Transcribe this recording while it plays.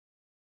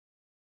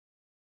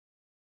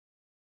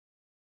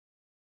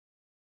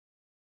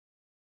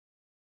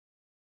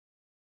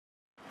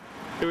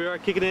Here we are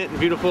kicking it in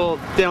beautiful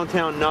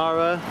downtown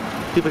Nara.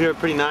 People here are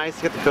pretty nice.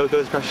 Got the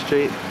Cocos across the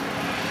street.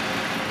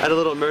 I had a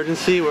little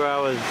emergency where I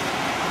was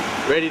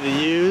ready to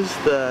use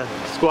the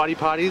squatty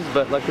potties,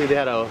 but luckily they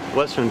had a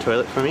Western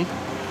toilet for me.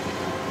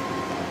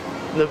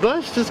 And the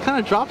bus just kind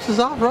of drops us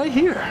off right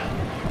here.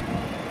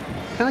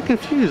 Kind of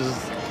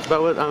confused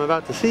about what I'm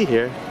about to see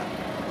here.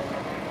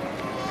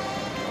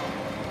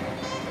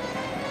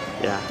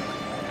 Yeah,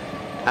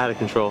 out of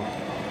control.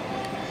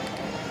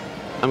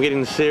 I'm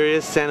getting the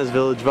serious Santa's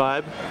Village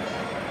vibe.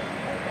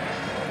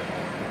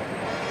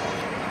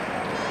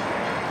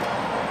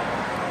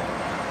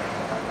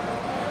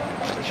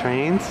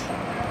 Trains,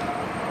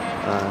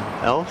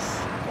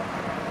 elves,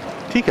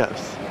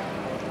 teacups.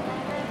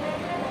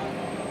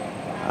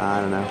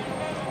 I don't know.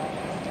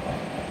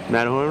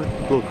 Matterhorn,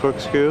 little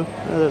corkscrew.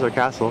 Oh, there's our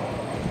castle.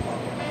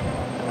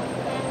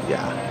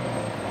 Yeah.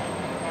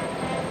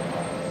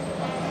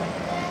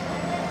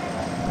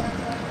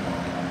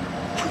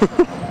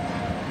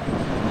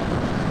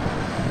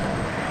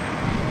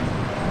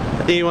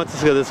 I think he wants us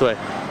to go this way.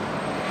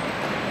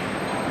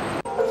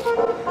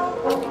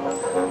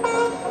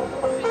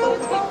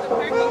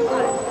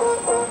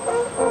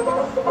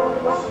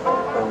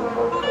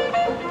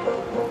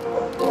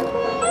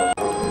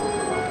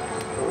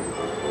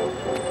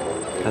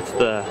 That's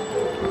the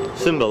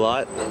Simba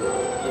lot.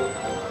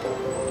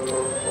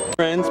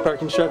 Friends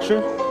parking structure.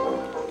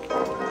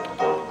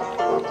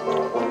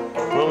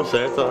 We're almost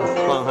there. It's a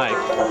long hike.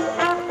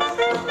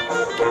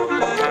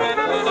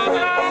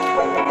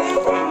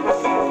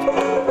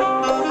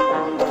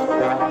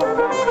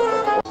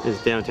 This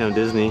is downtown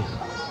Disney,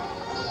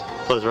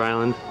 Pleasure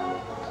Island.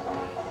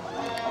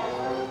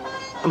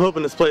 I'm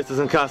hoping this place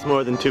doesn't cost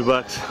more than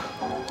 $2.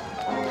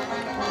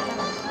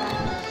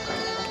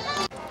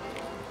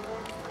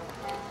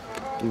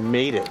 We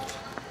made it.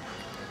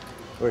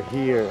 We're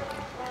here.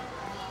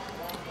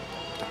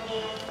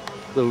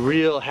 The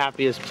real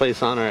happiest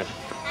place on earth.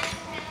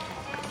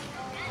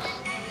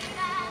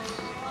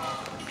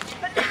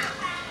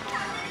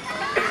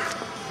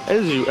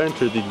 As you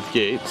enter these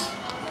gates,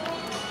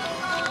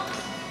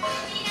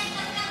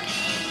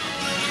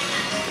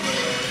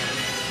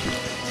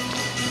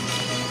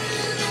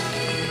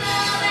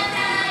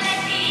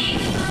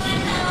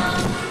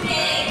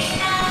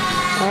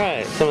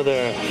 alright, some of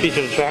their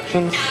featured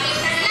attractions.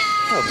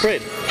 Oh,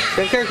 great.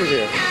 They have characters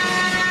here.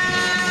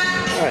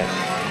 Alright.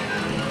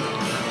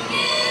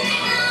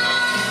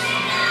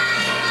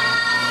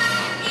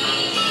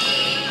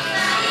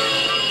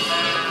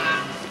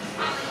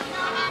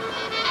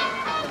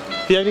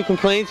 If you have any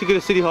complaints, you go to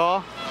City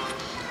Hall.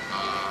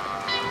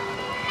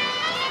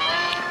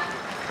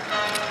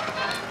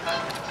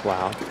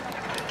 Wow.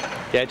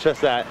 Yeah, I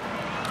trust that.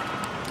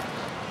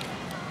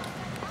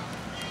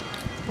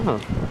 Oh,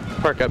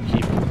 park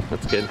upkeep.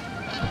 That's good.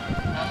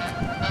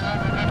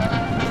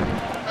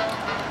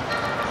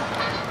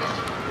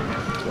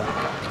 Wow.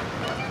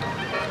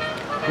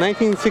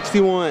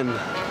 1961.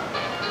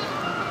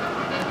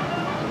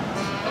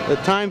 The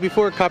time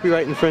before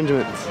copyright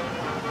infringements.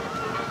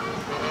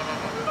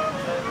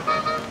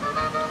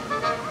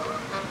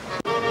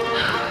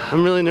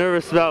 I'm really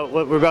nervous about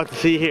what we're about to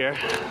see here.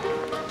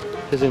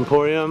 There's the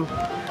Emporium.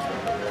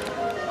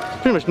 There's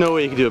pretty much no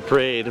way you can do a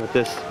parade with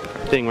this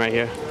thing right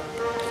here.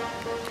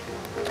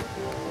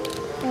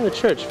 Oh, the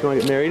church, if you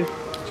want to get married.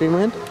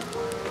 Dreamland.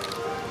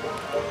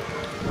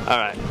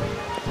 Alright.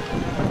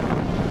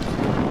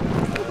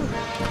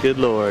 Good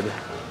Lord.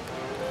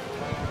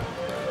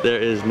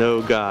 There is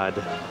no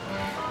God.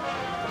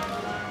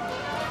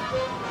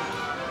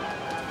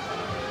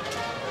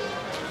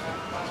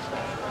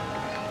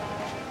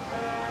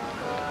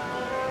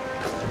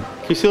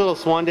 You see a little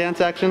swan dance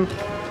action?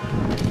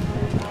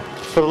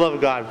 For the love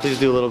of God, please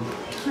do a little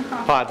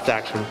pots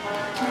action.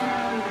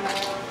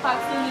 Pots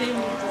doesn't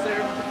even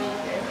deserve to be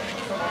here.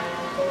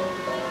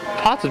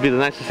 Pots would be the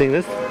nicest thing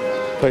this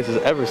place has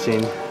ever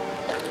seen.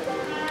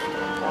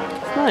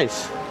 It's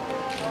nice.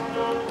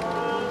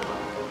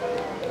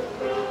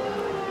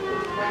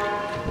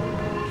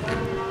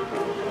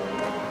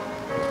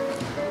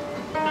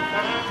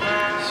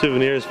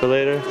 Souvenirs for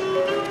later.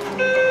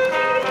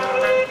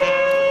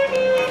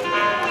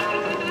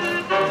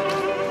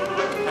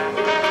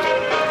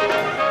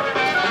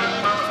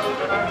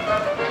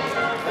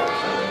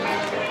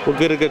 We'll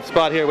get a good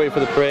spot here, wait for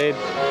the parade.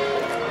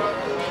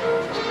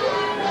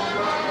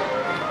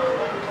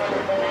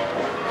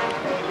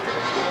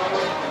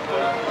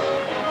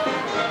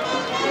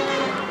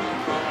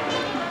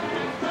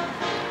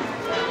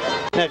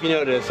 Now if you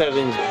notice,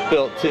 everything's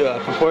built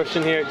to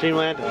proportion here at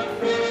Dreamland.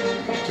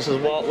 Just as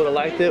Walt would have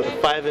liked it, with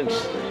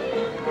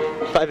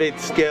 5/8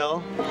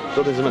 scale.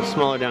 Buildings are much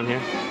smaller down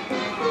here.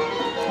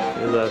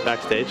 Here's the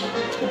backstage.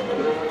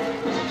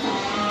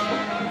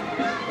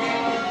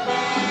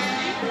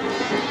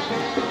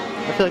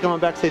 I feel like I'm on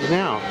backstage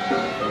now.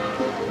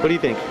 What do you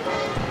think?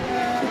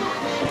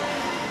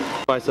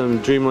 Buy some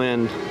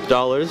Dreamland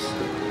dollars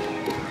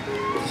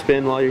to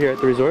spin while you're here at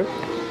the resort.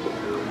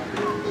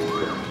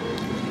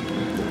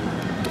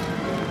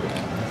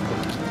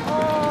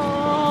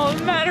 Oh,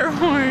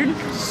 Matterhorn.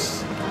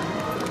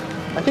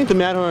 I think the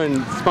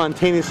Matterhorn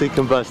spontaneously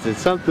combusted.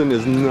 Something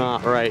is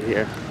not right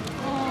here.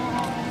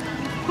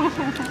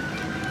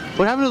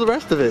 What happened to the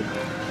rest of it?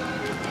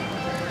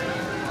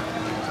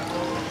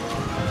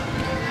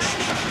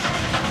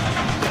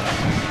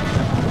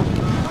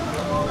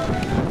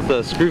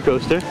 The screw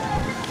coaster.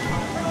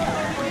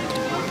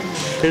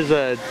 Here's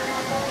a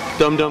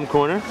Dum Dum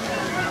corner.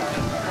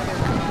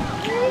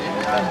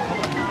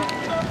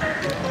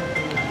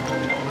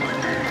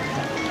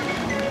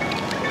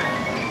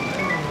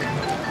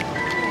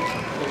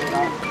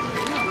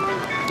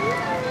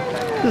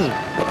 This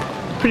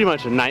is pretty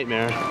much a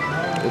nightmare.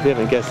 If you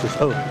haven't guessed this.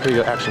 Oh, here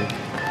you go, action.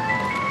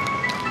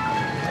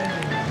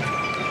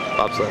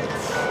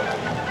 Bobsleds.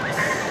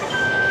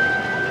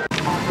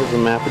 Here's a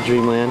map of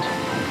Dreamland.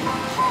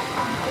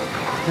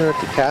 We're at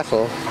the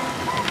castle.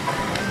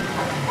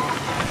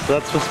 So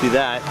that's supposed to be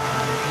that.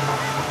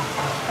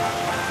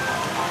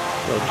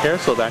 Little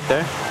carousel back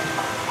there.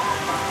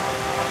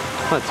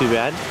 Not too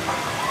bad.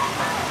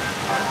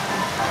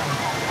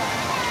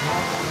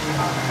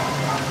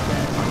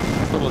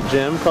 Little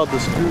gym called the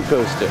Screw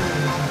Coaster.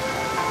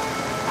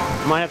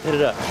 Might have to hit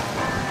it up.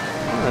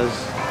 There's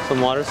some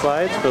water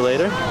slides for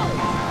later.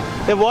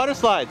 They have water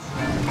slides!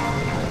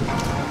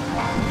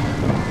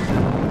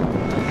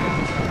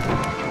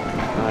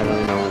 I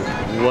don't know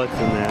what's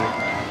in there.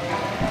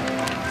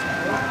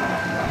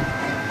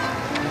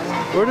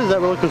 Where does that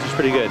roller coaster? Is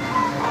pretty good.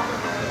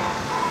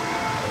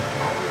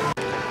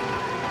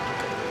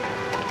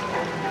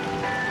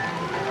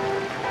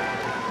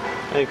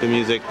 I think the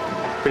music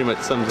pretty much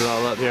sums it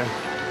all up here.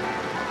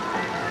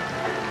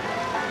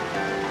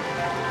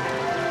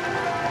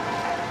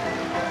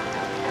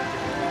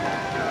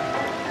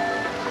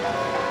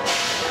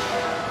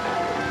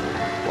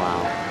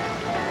 Wow.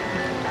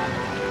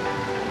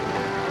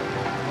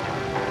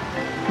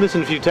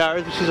 Missing a few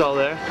towers, but she's all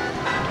there.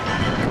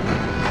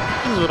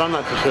 This is what I'm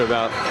not so sure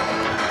about.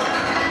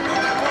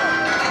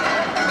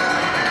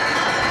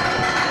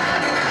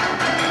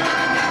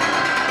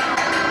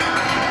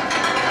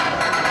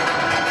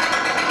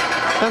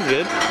 Sounds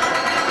good.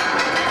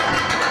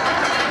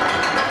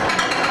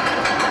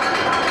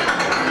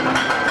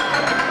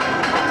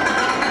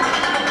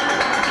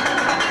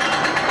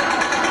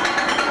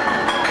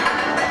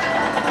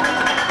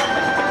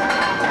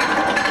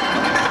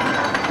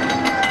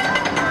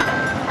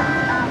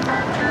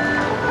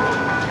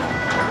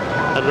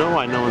 I don't know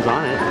why no one's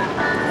on it.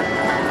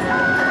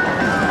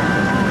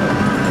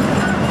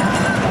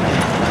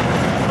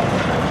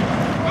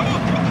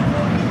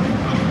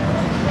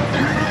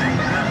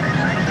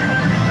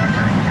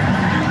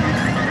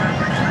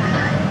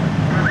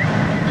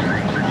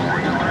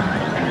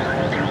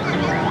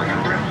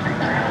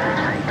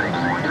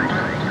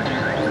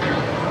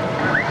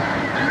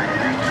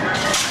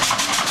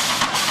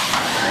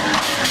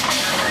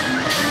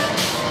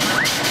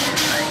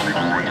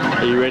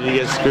 Are you ready to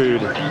get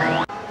screwed?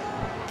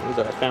 Here's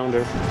our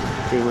founder,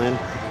 Dreamland.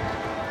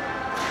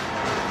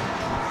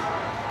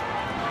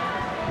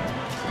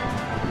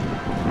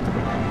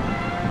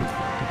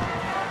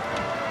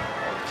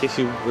 In case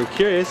you were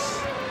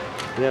curious,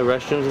 we have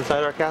restrooms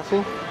inside our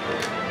castle.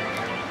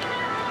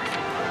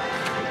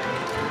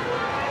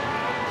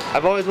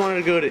 I've always wanted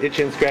to go to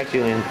Itchy and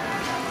Scratchy Land.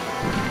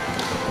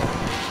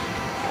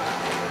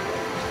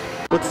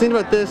 What's neat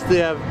about this, they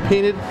have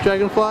painted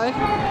dragonfly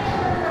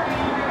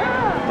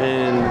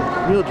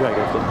and real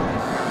dragonfly.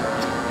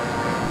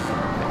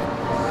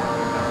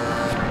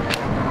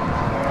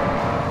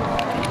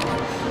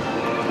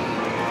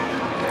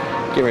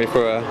 Get ready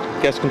for a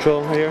guest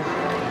control right here.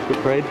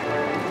 Good parade.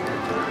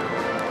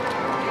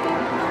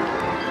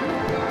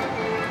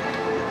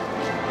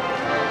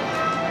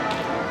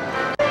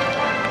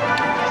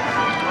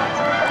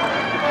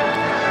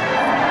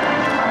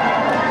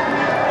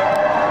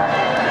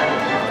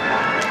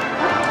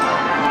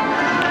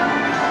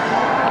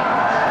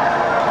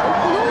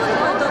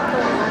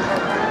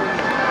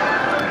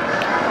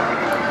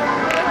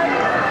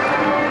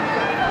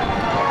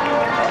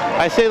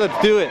 I say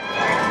let's do it.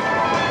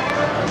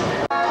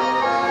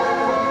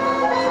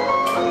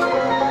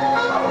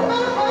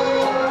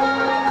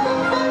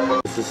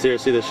 This is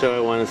seriously the show I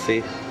want to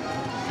see.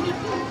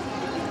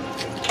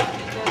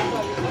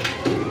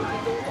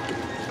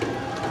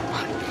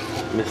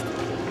 Missed it.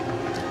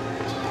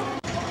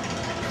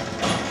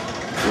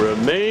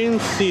 Remain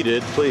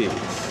seated, please.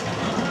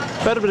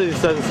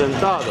 Permanece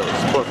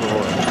sentados, por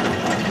favor.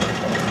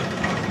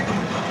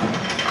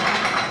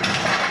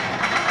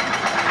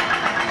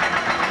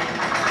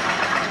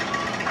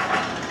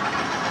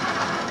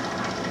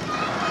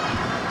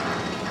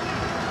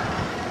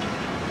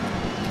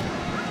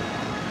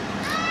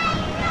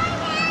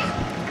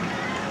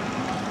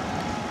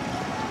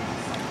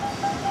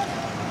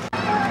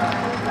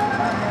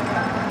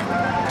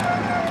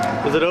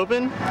 Is it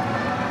open?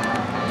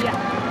 Yeah.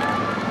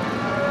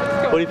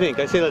 What do you think?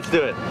 I say let's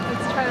do it.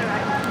 Let's try the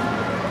ride.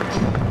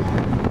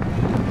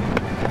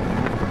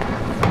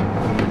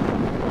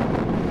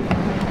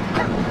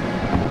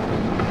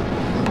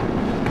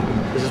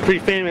 This is pretty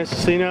famous,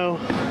 so you know.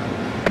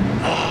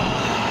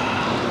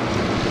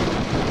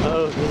 Oh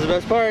Oh, this is the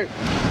best part.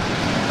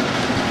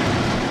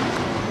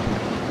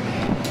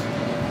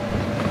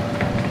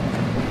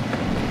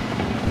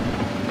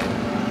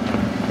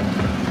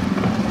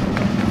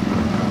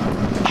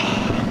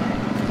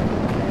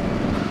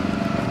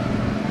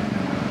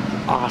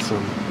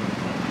 Awesome.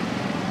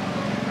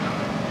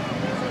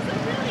 This is a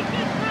really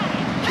good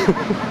ride.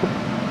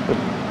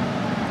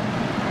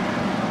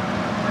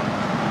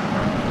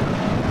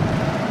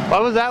 Why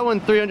was that one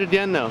 300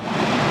 yen though? Well,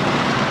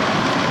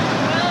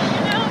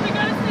 you know, we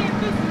gotta stay in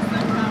business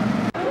somehow.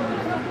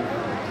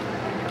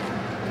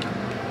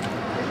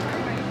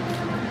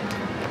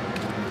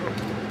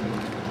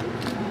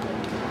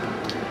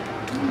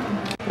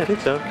 I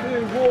think so.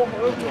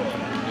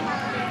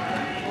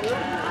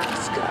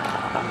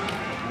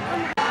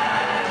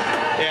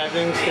 Yeah,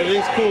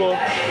 everything's cool.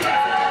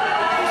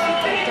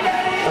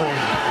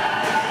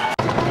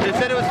 They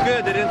said it was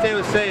good, they didn't say it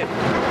was safe.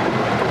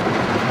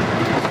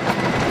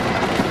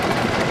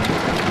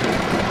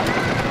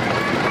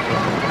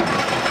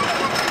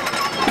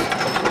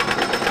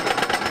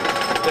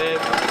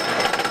 Babe,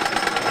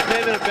 it may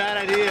have been a bad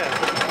idea.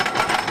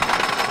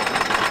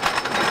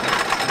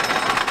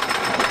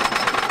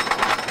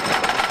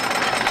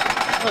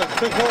 Oh, it's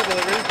quick hole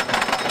delivery.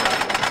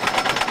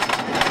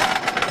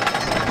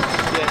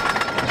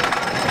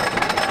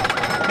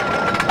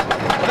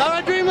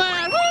 Nara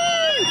Dreamland! Woo!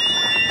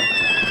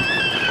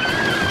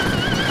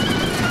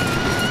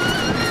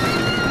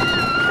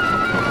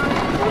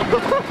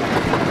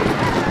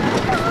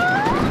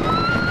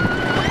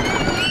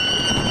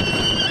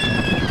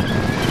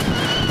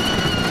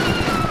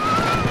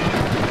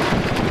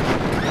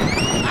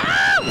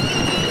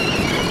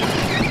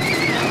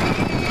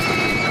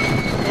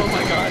 Oh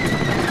my God.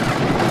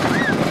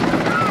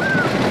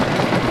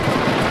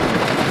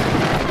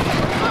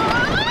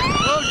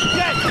 Oh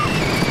shit!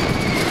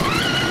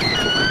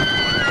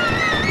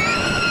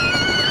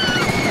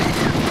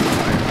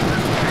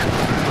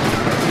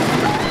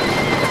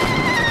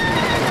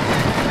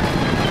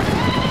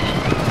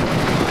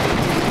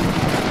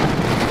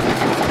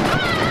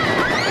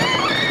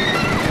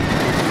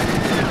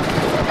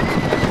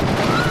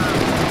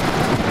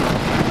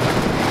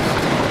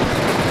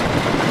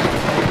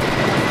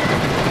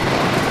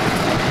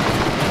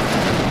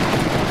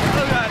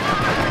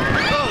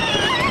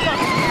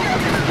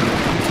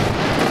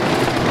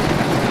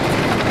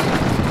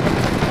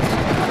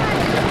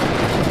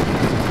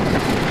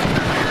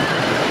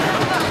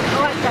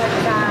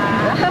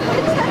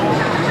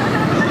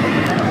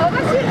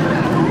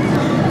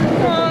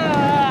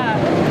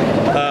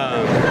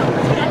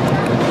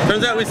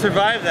 Turns out we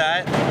survived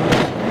that.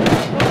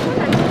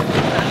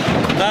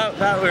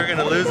 Thought we were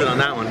gonna lose it on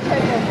that one.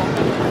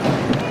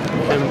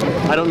 And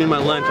I don't mean my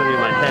lunch, I mean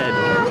my head.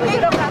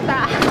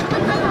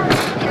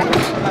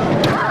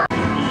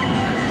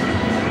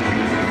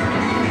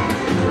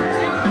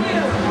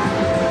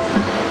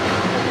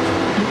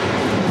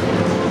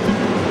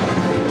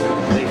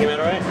 Think you came out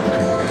alright?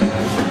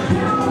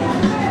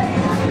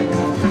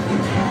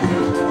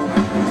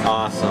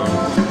 Awesome.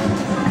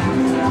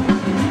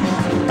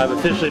 I've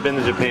officially been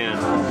to Japan.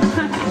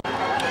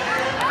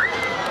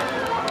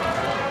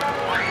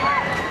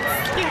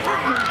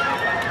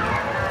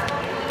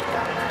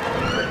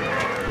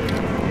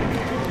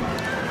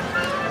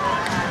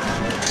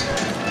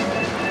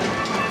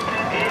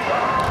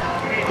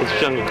 It's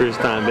Jungle Cruise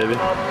time, baby.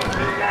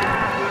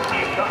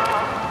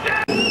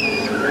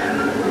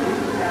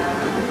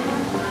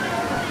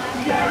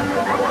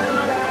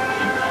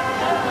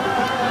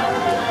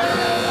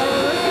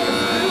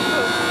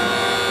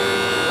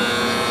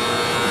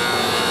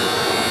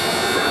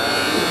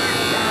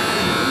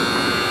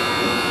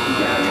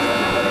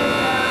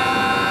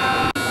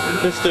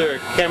 Mr.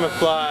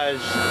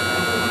 Camouflage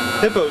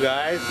Hippo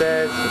Guy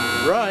says,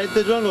 ride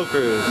the Jungle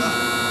Cruise.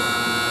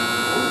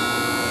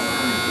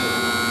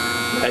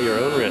 At your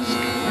own risk.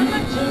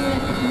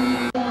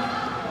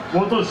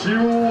 私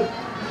を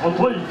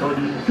叩いた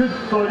り蹴っ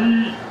た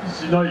り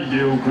しない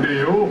でおくれ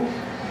よ。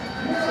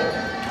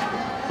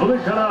それ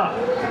から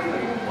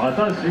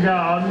私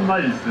が案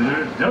内す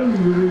るジャン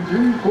グル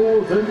巡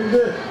航船で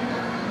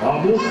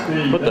守っ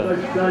ていただ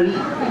きたい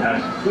約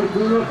束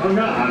事が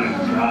あるん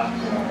だ。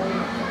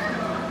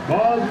ま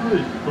ず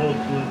一つ、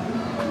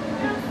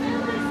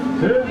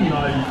船内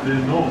で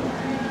の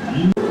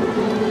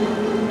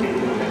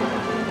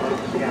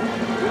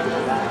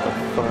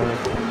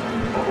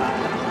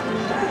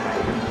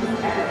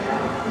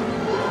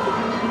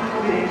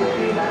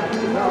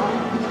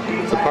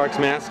It's the park's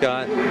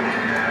mascot.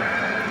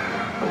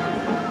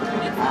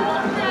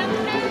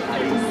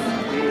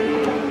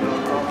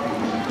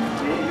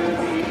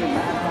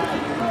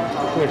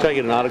 I'm gonna try to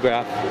get an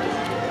autograph.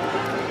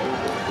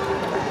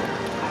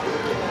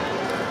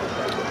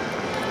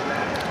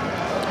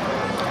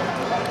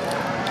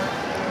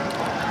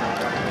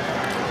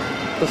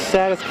 The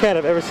saddest cat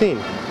I've ever seen.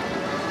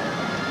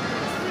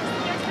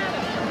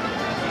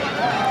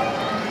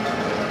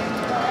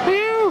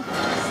 Meow!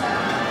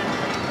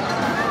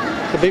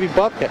 The baby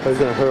bobcat was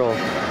gonna hurl.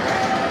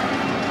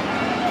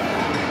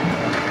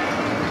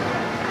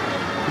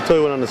 He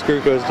Totally went on the screw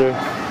coaster.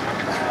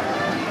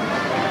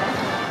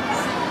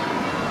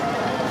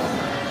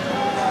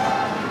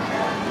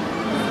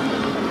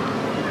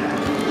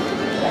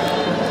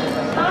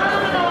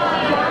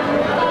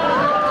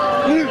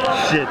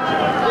 Shit.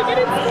 Look at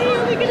its tail,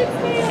 look at its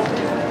tail.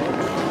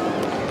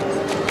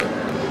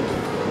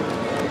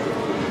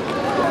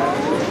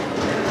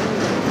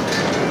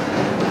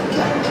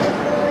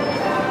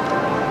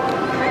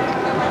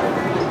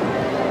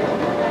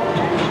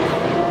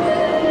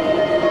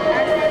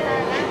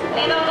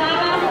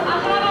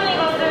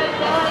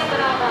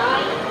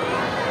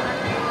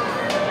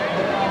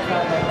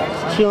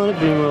 Chilling at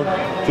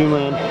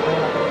Dreamland.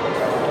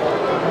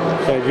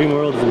 Sorry, Dream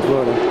World is in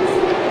Florida.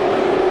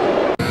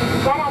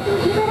 Nara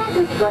Dreamland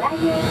にご来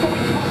園いただ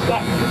きまして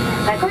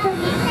誠に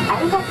あ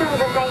りがとうご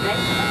ざいます。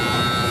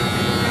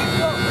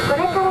こ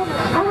れからのし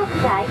ばらく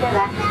の間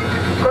は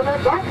この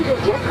ジャングル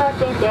巡航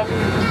船で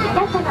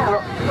皆様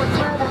を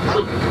西洋の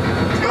地、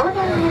東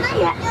南ア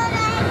ジア、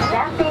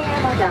南米ア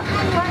マゾン、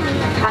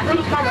アフ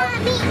リカの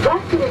ジャ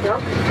ングル洞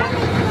窟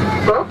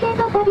冒険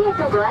の旅へ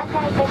とご案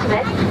内いたし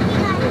ます。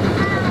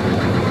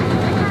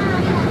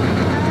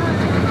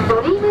ド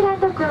リームラン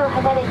ド港を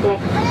離れて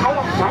早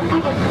3ヶ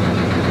月、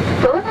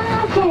東南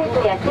アジアへと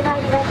やってま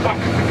いりました。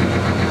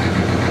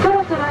そ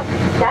ろそろ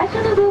最初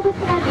の動物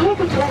が見え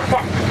てきまし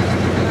た。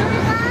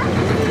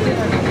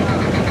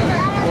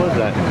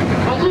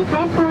右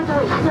前方の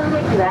石の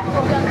上には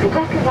クジ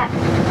ャクが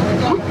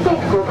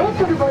 1.5 メー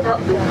トルもの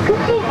美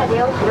しい羽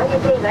を広げ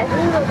ています。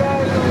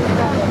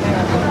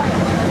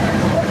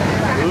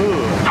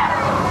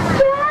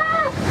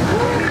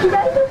左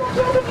の巻き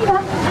上げには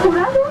トラ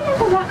の親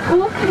子が大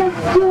きな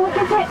口を開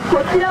けてこ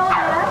ちらを狙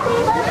って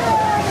います。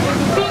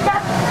みんな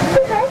見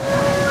てね、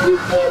錦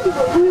エビも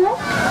いるよ。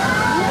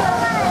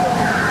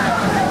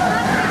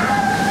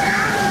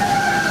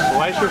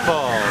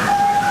Waterfall.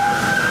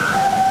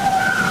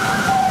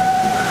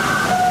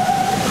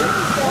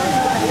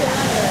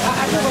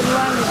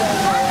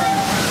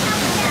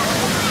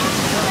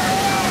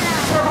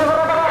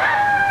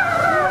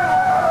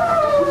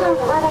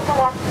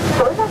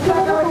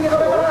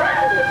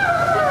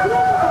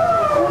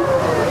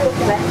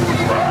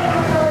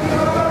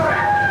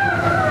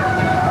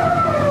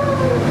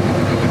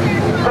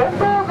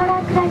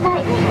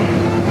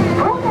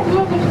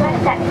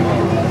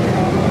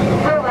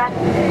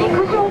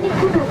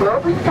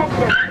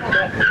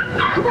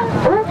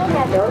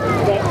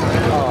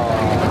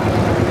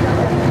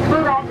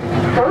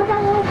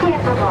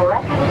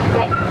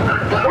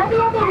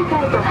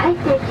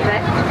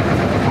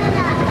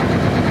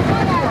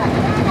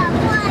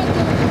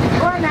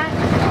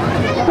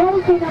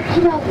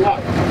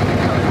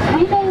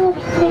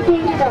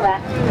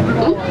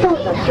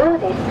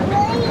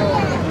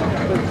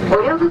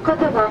泳ぐこ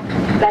とも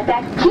ま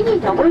た木に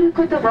登る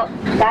ことも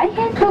大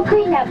変得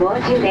意な猛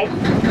獣です。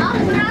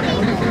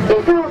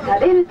餌を食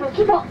べる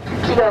時も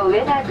木の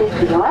上なんで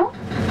すよ。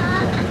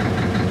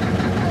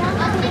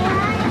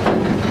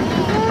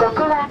こ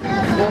こは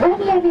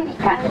南アメリ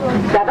カ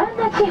サバン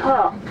ナ地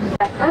方。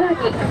さらに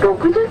60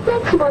セン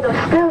チもの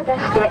舌を出し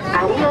て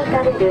アリを食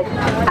べる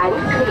アリ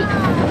クイ。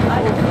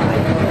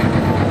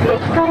敵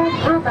から身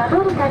を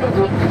守るため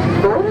に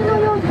ボールの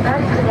ように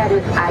丸くなる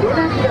アルマ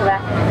ジロは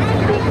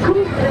びっくり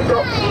すると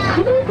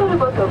1メートル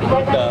も飛び上が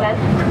ります。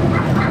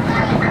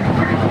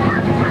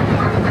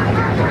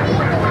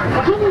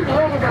次に見え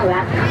るのは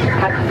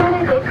カピバラ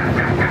です。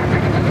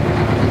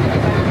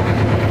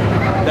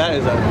That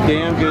is a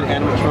damn good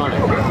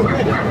animatronic.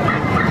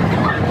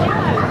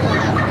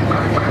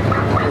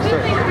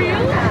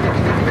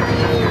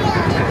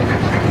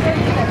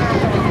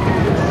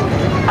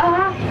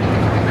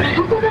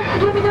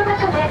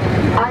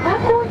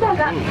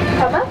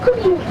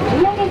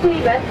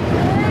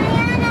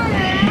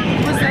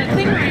 Was that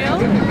thing real?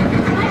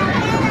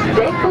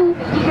 前方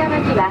右側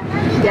には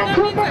野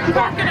鳥たちが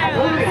羽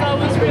を休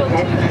めていま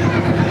す。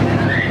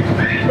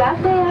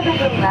南米アマゾ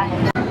ンは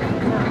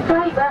タ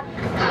イは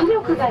視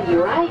力が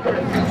弱い分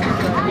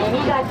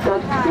耳がとっ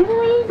ても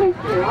いいんで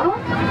すよ。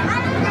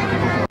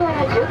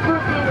巡航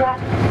船は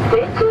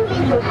先住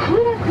民の集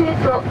落へ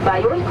と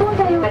迷い込ん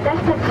だよう私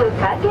たちを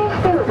歓迎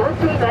して踊っ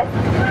ています。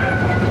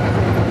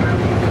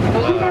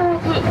右側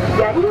に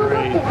槍を持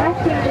って立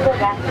っているの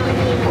が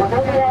この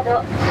村の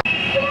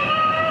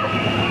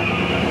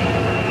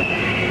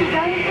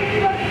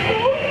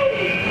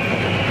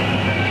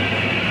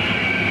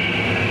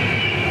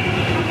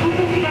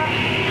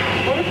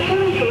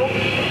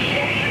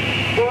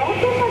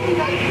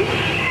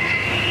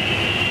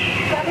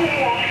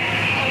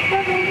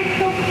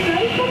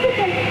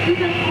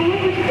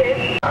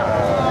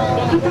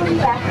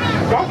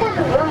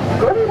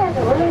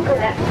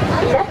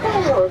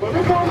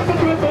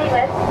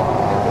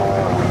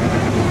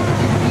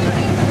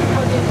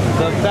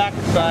The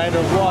backside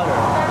of water.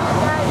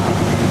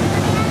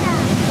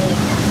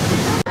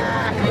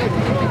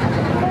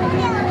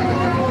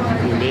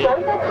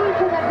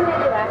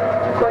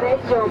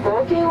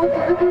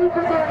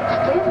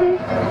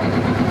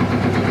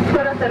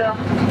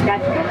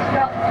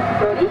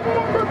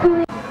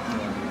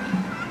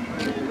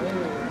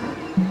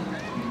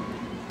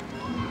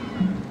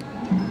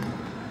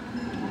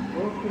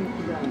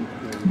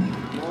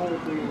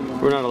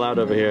 We're not allowed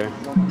over here.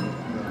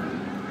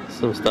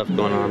 Some stuff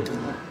going on.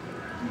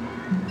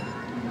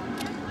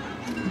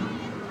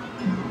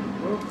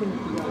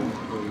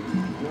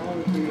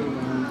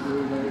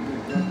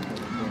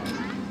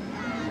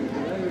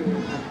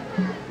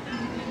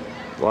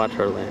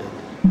 Waterland.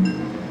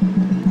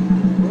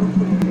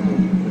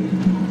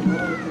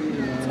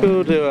 Let's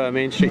go to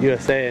Main Street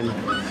USA and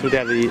see what they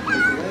have to eat.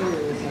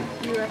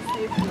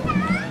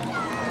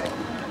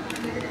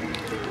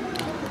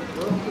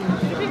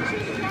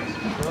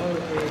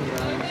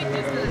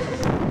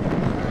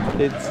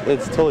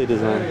 It's totally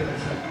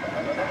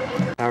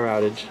Disneyland. Power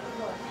outage,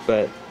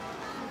 but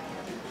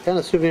kind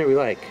of souvenir we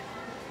like.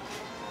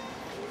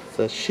 It's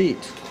a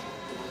sheet.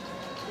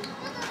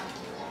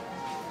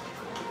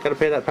 Gotta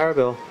pay that power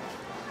bill.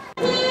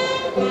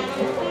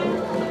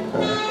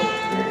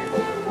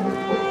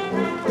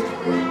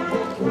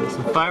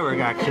 Some firework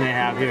action they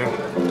have here.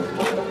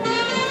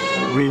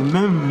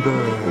 Remember.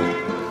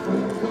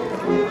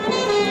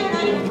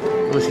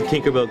 I want to see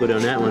Tinkerbell go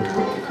down that one.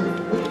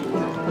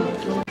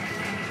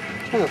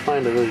 I'm trying to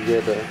find a really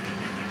good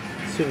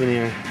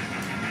souvenir.